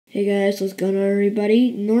Hey guys, what's going on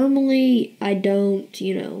everybody? Normally I don't,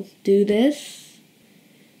 do this,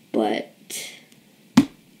 but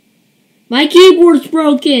my keyboard's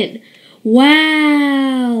broken!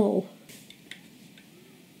 Wow!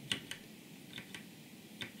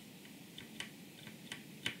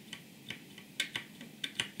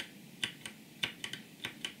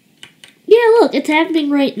 Yeah, look, it's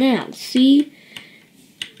happening right now. See,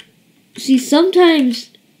 sometimes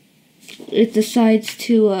it decides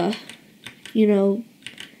to,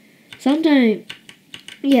 sometimes,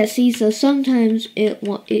 yeah, see, so sometimes it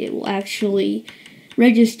will actually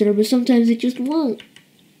register, but sometimes it just won't.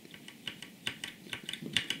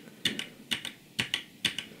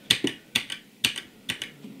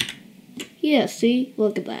 Yeah, see,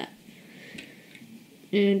 look at that.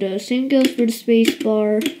 And same goes for the space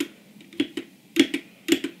bar.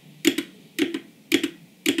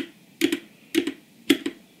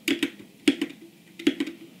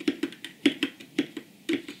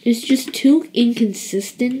 It's just too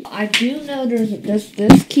inconsistent. I do know there's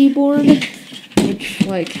this keyboard, which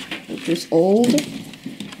is old.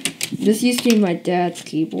 This used to be my dad's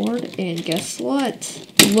keyboard, and guess what?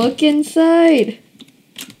 Look inside.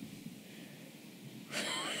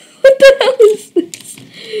 What the hell is this?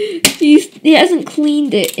 He hasn't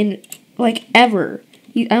cleaned it in ever.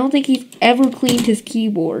 I don't think he's ever cleaned his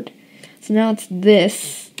keyboard. So now it's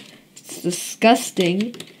this. It's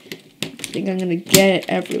disgusting. I think I'm gonna get it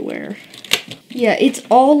everywhere. Yeah, it's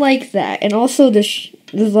all like that. And also there's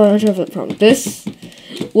a lot of it from this.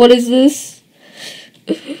 What is this?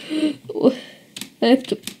 I have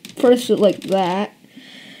to press it like that.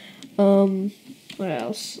 What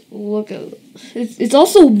else? Look at it's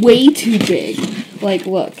also way too big. Look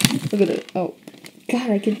at it. Oh god,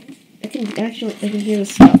 I can hear the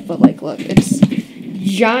stuff, but look, it's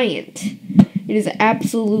giant. It is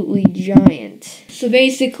absolutely giant. So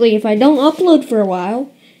basically, if I don't upload for a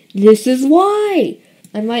while, this is why.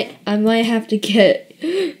 I might have to get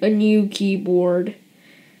a new keyboard.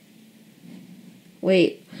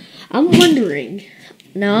 Wait, I'm wondering,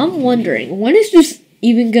 when is this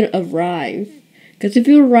even gonna arrive? Because if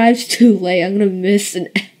it arrives too late, I'm gonna miss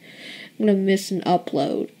an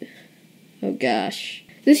upload. Oh gosh.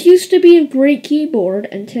 This used to be a great keyboard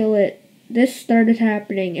until this started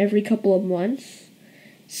happening every couple of months.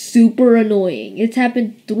 Super annoying. It's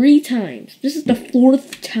happened 3 times. This is the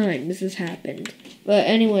 4th time this has happened. But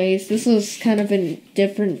anyways, this was kind of a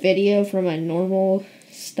different video from my normal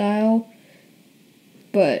style.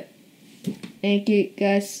 But thank you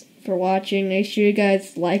guys for watching. Make sure you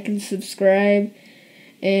guys like and subscribe.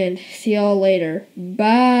 And see y'all later.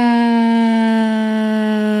 Bye!